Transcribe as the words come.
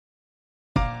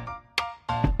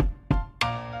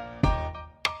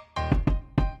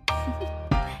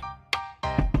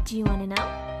Do you wanna know?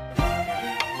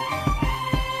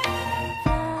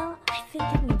 Well, I've been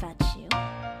thinking about you,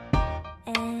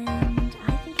 and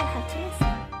I think I'll have to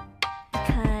listen.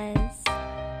 Because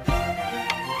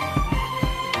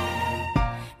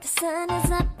the sun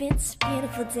is up, it's a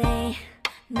beautiful day.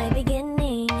 My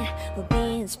beginning will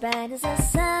be as bright as the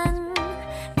sun.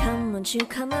 Come, won't you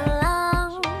come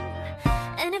along?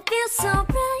 And it feels so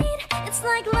bright, it's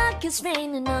like luck is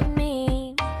raining on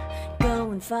me.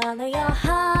 Go and follow your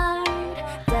heart,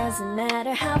 doesn't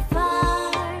matter how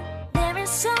far. There is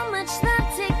so much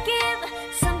love to give,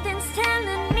 something's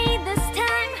telling me this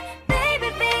time.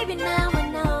 Baby, baby, now I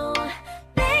know.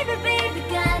 Baby, baby,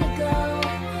 gotta go.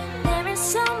 There is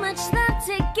so much love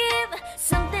to give,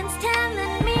 something's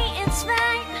telling me it's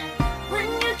right. When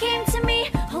you came to me,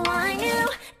 oh, I knew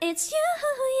it's you,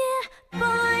 yeah,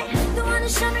 boy. The one to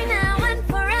show me now and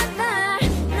forever.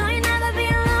 No, you'll never be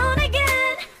alone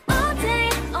again. All day,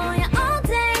 oh yeah, all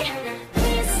day.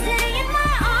 Please stay in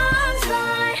my arms,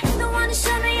 boy. The one to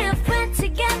show me if we're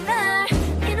together.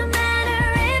 It don't matter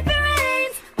if it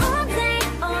rains. All day,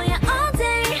 oh yeah, all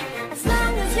day. As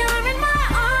long as you're in my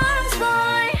arms,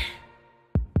 boy.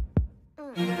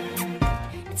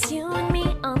 It's you and me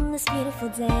on this beautiful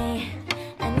day,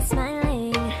 and we're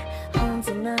smiling,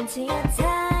 holding on to you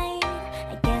tight.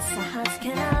 I guess our hearts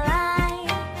can align,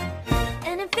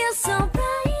 and it feels so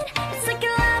bright. It's like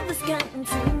your love has gotten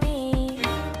to me.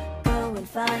 Go and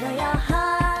follow your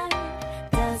heart,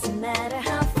 doesn't matter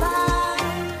how far.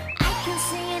 I can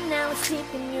see it now, it's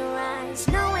deep in your eyes.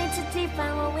 No way to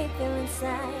define what we feel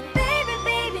inside. Baby,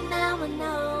 baby, now I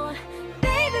know.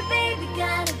 Baby, baby,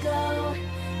 gotta go.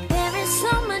 There is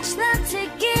so much love to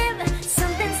give,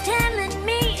 something's telling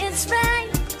me it's right.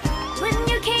 When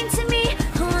you came to me,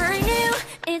 oh, I knew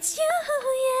it's you,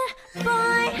 yeah,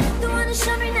 boy. The one to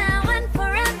show me now and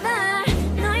forever.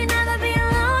 No, you'll never be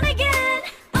alone again.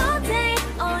 All day,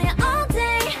 oh yeah, all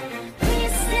day.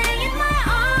 Please stay in my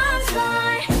arms,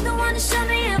 boy. The one to show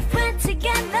me if we're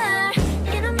together.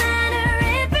 It don't matter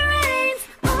if it rains.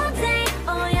 All day,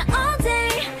 oh yeah, all day.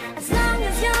 As long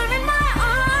as you're in my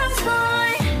arms,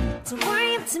 boy. Don't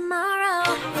worry of tomorrow,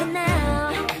 for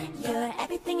now you're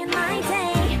everything in my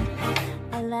day.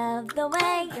 I love the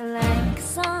way you like a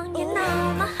song, you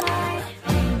know my heart.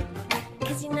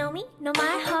 Cause you know me, know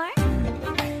my heart.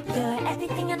 You're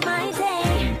everything in my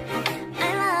day. I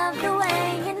love the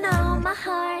way you know my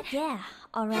heart. Yeah,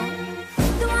 alright.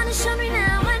 The one to show me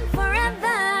now and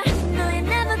forever. No, you'll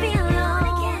never be alone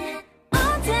again.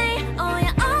 All day, oh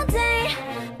yeah, all day.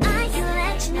 I can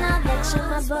let you know that you're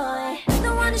my boy.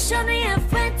 The one to show me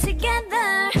if we're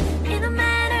together. It don't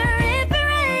matter if it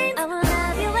rains. I will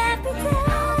love you every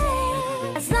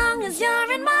day. As long as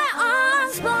you're in my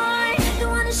arms, boy. The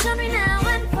one to show me now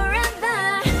and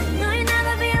forever. No, you'll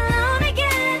never be alone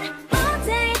again. All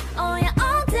day, oh yeah,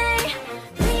 all day.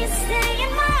 Please stay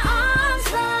in my arms,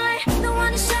 boy. The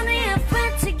one to show me if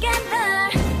we're together.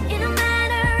 It don't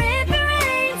matter if it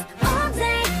rains. All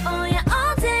day, oh yeah,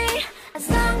 all day. As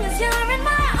long as you're in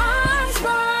my arms,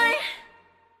 boy.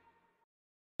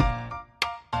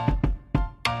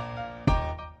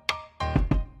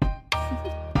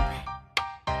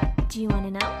 Do you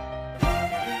wanna know?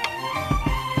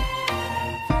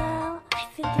 Well,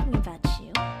 I've been thinking about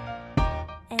you,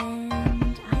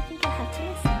 and I think I'll have to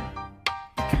listen.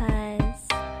 Because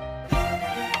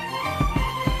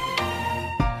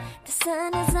the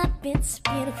sun is up, it's a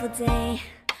beautiful day.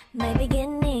 My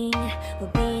beginning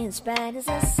will be as bright as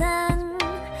the sun.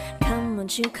 Come,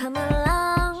 won't you come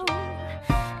along?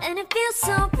 And it feels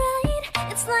so bright,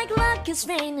 it's like luck is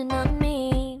raining on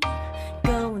me.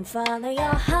 Go and follow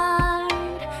your heart,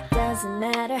 doesn't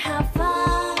matter how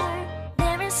far.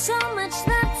 There is so much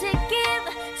love to give,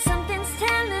 something's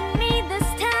telling me this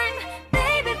time.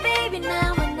 Baby, baby,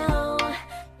 now I know.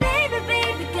 Baby,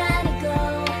 baby, gotta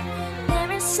go.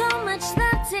 There is so much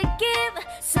love to give,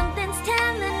 something's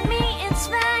telling me it's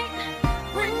right.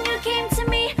 When you came to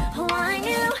me, oh, I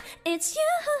knew it's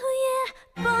you, yeah,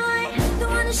 boy. The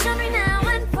one to show me now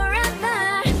and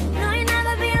forever. No, you'll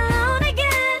never be alone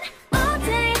again. All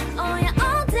day, oh yeah,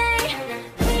 all day.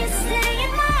 Please stay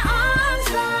in my arms,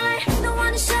 boy. The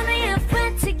one to show me if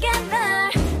we're together.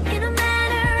 It don't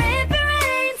matter if it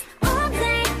rains. All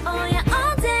day, oh yeah,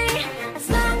 all day. As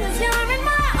long as you're in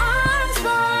my arms,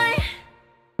 boy.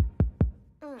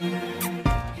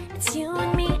 It's you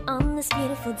and me on this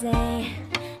beautiful day,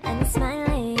 and we're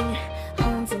smiling,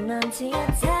 holding on to you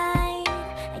tight.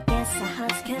 I guess our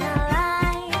hearts can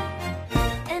align,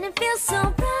 and it feels so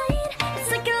bright.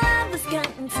 It's like your love has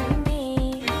gotten to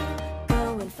me.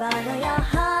 Go and follow your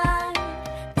heart,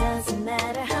 doesn't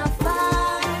matter how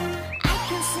far. I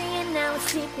can see it now,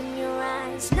 it's deep in your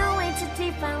eyes. No way to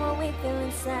define what we feel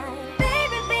inside.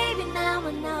 Baby, baby, now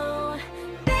I know.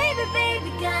 Baby, baby,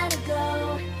 gotta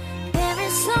go. There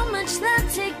is so much love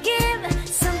to give.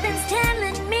 Something's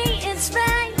telling me it's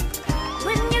right.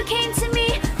 When you came to me,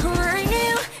 oh, I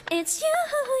knew it's you,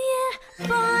 yeah,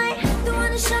 boy. The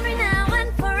one to show me now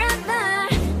and forever.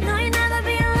 No, you'll never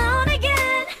be alone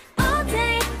again. All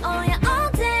day, oh yeah, all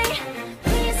day.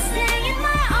 Please stay in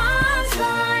my arms,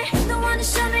 boy. The one to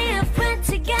show me if we're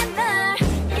together.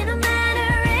 It don't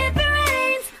matter if it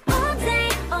rains. All day,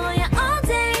 oh yeah, all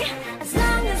day. As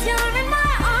long as you're in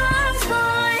my arms,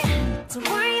 boy. Don't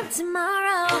worry of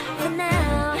tomorrow. For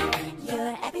now,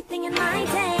 you're everything in my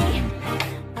day.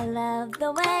 I love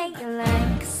the way you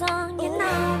like a song, you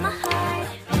know my heart.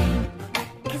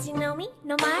 Cause you know me,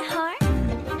 know my heart.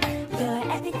 You're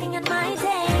everything in my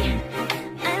day.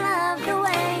 I love the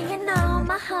way you know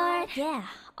my heart. Yeah,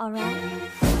 alright.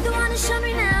 The one to show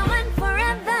me now and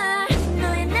forever. No,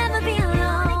 you'll never be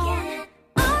alone again.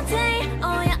 All day,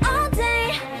 oh yeah, all day.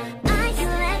 I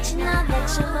can let you know that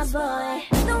you're my boy.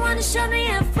 The one to show me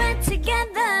if we're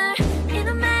together. It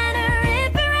don't matter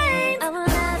if it rains. I will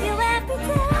love you every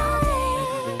day.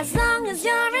 As long as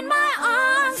you're in my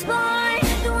arms, boy.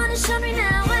 The one to show me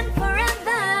now and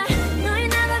forever. No, you'll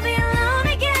never be alone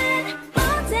again.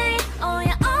 All day, oh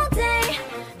yeah, all day.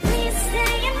 Please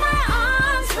stay in my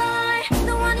arms, boy.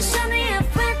 The one to show me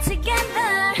if we're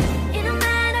together. It don't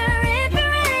matter if it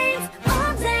rains.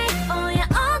 All day, oh yeah,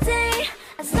 all day.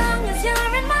 As long as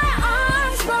you're in my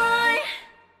arms, boy.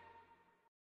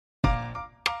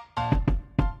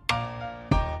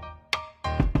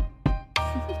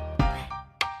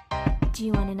 Do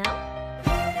you wanna know?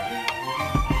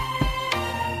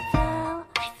 Well,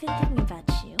 I've been thinking about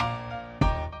you,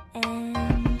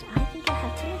 and I think I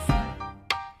have to listen.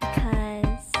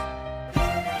 Because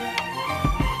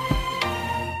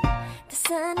the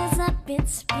sun is up,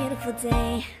 it's a beautiful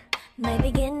day. My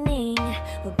beginning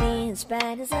will be as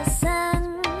bright as the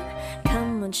sun.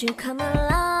 Come, won't you come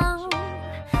along?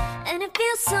 And it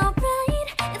feels so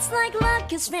bright, it's like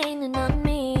luck is raining on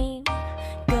me.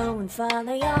 Go and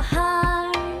follow your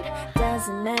heart,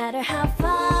 doesn't matter how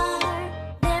far.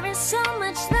 There is so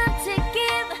much love to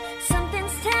give.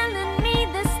 Something's telling me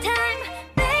this time.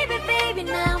 Baby, baby,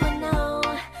 now I know.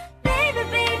 Baby,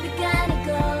 baby, gotta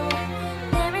go.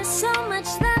 There is so much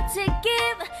love to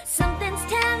give. Something's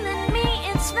telling me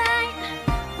it's right.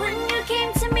 When you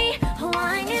came to me, oh,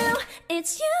 I knew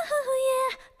it's you,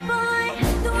 yeah, boy.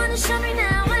 The one to show me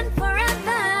now and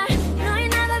forever. No, you'll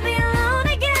never be alone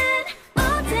again.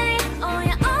 All day, oh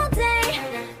yeah, all day.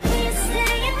 Please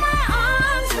stay in my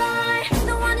arms, boy.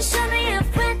 The one to show me if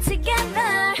we're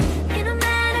together. It don't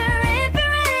matter if it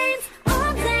rains.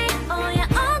 All day, oh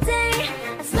yeah, all day.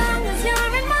 As long as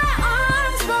you're in my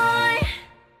arms, boy.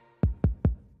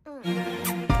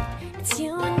 It's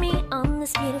you and me on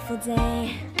this beautiful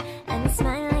day. And I'm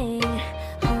smiling,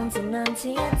 holding on to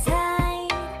you tight.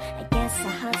 I guess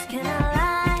our hearts can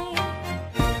align.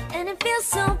 And it feels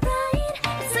so bright,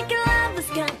 it's like your love has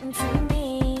gotten to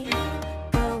me.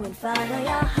 Go and follow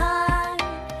your heart,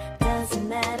 doesn't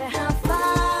matter how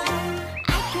far.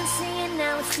 I can see it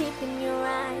now, it's deep in your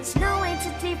eyes. No way to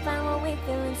define what we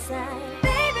feel inside.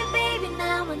 Baby, baby,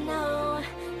 now I know.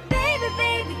 Baby,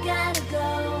 baby, gotta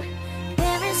go.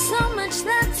 There is so much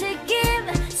love to give.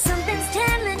 Something's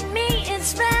telling me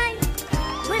it's right.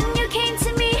 When you came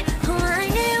to me, oh, I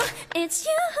knew it's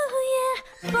you,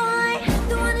 yeah, boy.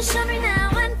 The one to show me now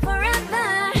and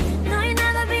forever. No, you'll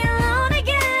never be alone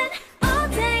again. All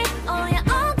day, oh yeah,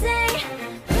 all day.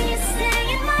 Please stay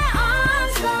in my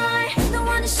arms, boy. The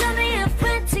one to show me if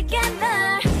we're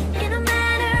together. It don't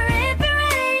matter if it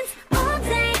rains. All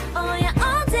day, oh yeah,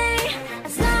 all day.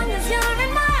 As long as you're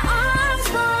in my arms,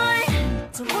 boy.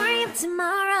 Don't worry of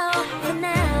tomorrow. For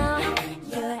now,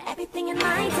 you're everything in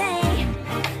my day.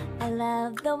 I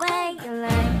love the way you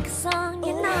like a song,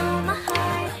 you know my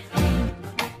heart.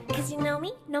 Cause you know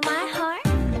me, know my heart.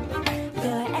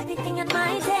 You're everything in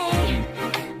my day.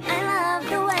 I love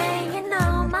the way you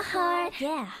know my heart.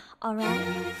 Yeah, alright.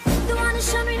 The one to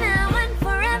show me now and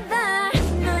forever.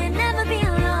 No, you'll never be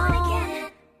alone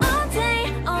again. All day,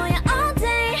 oh yeah, all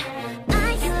day.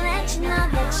 I can let you know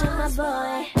that you're my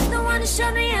boy. The one to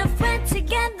show me if we're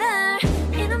together.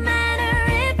 It don't matter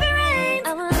if it rains.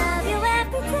 I will love you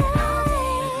every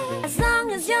day. As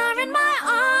long as you're in my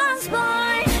arms,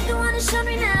 boy. The one to show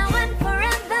me now and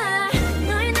forever.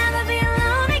 No, you'll never be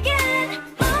alone again.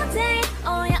 All day,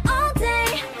 oh yeah, all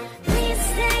day. Please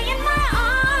stay in my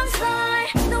arms,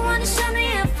 boy. The one to show me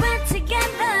if we're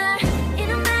together. It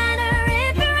don't matter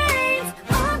if it rains.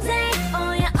 All day,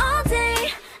 oh yeah, all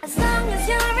day. As long as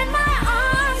you're in my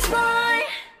arms, boy.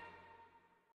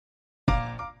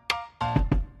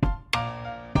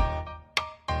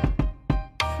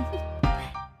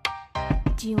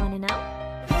 Do you wanna know?